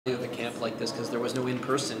of a camp like this, because there was no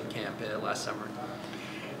in-person camp last summer?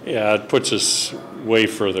 Yeah, it puts us way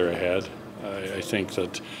further ahead. I think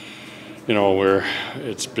that,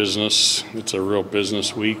 it's business. It's a real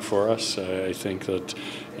business week for us. I think that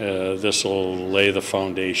this will lay the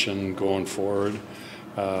foundation going forward.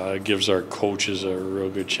 It gives our coaches a real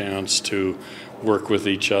good chance to work with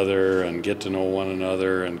each other and get to know one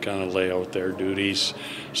another and kind of lay out their duties.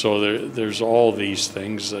 So there's all these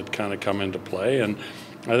things that kind of come into play, and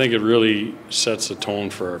I think it really sets the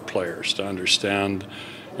tone for our players to understand,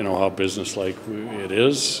 how businesslike it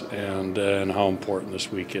is and how important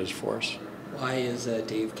this week is for us. Why is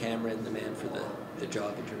Dave Cameron the man for the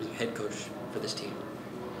job in terms of head coach for this team?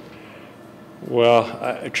 Well,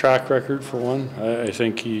 a track record for one. I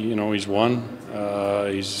think he's won.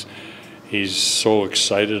 He's so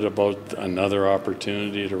excited about another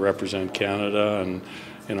opportunity to represent Canada,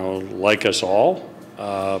 and like us all.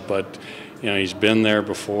 But he's been there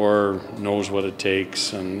before, knows what it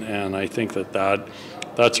takes, and I think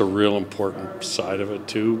that's a real important side of it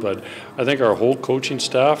too. But I think our whole coaching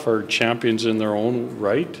staff are champions in their own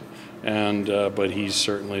right, and but he's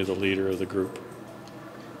certainly the leader of the group.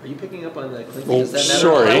 Are you picking up on the clinking? Oh, Does that matter?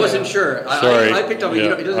 sorry. I wasn't sure. Sorry. I picked up.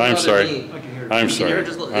 Yeah. It doesn't I'm bother sorry. me. I'm sorry.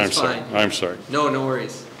 It's fine. I'm sorry. No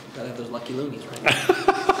worries. Gotta have those lucky loonies, right?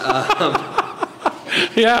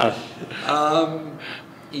 Yeah.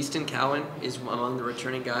 Easton Cowan is among the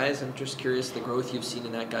returning guys. I'm just curious the growth you've seen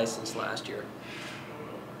in that guy since last year.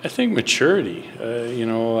 I think maturity.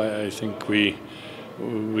 I think we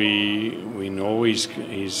know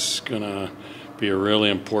he's gonna be a really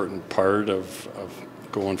important part of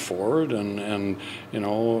going forward, and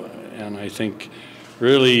I think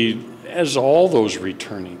really, as all those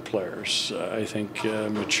returning players, I think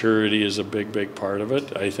maturity is a big part of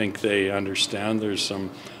it. I think they understand there's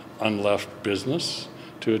some unleft business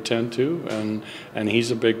to attend to, and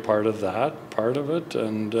he's a big part of it,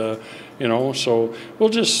 and so we'll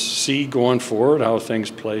just see going forward how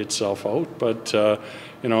things play itself out. But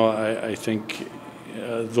I think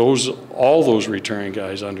all those returning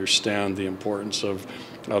guys understand the importance of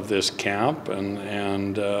this camp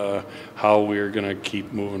and how we're going to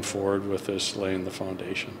keep moving forward with this, laying the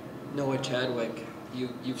foundation. Noah Chadwick,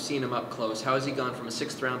 you've seen him up close. How has he gone from a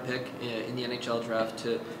 6th-round pick in the NHL draft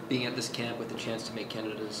to being at this camp with the chance to make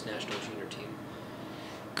Canada's national junior team?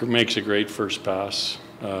 Makes a great first pass.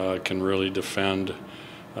 Can really defend.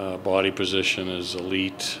 Body position is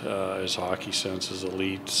elite. His hockey sense is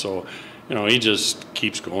elite. So, he just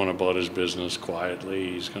keeps going about his business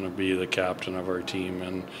quietly. He's going to be the captain of our team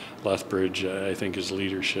in Lethbridge. I think his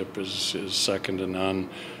leadership is second to none.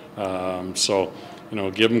 So,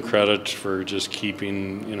 give him credit for just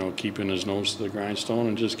keeping his nose to the grindstone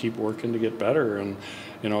and just keep working to get better. And,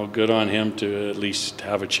 good on him to at least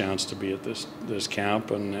have a chance to be at this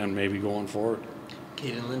camp and maybe going forward.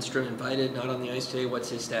 Caden Lindstrom invited, not on the ice today. What's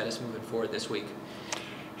his status moving forward this week?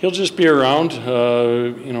 He'll just be around,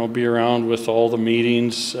 be around with all the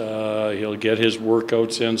meetings. He'll get his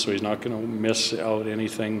workouts in, so he's not going to miss out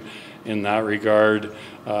anything in that regard.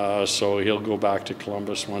 So he'll go back to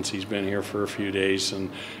Columbus once he's been here for a few days, and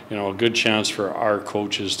a good chance for our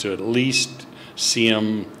coaches to at least see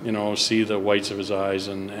him, see the whites of his eyes,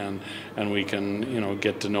 and we can,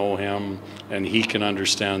 get to know him, and he can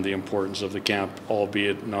understand the importance of the camp,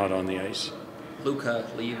 albeit not on the ice. Luca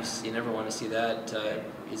leaves. You never want to see that.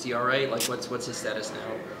 Is he all right? Like, what's his status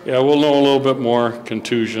now? Yeah, we'll know a little bit more.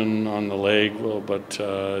 Contusion on the leg, but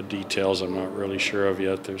details I'm not really sure of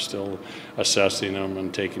yet. They're still assessing him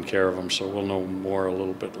and taking care of him, so we'll know more a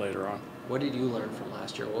little bit later on. What did you learn from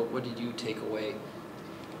last year? What did you take away?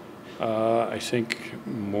 I think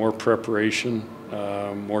more preparation,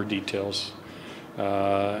 more details,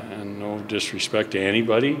 and no disrespect to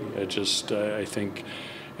anybody. I think,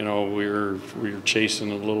 we were chasing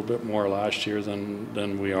a little bit more last year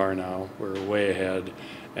than we are now. We're way ahead,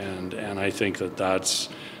 and I think that's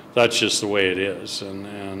just the way it is,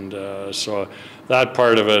 and so that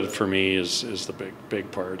part of it for me is the big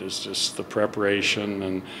part, is just the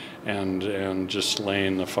preparation and just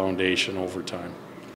laying the foundation over time.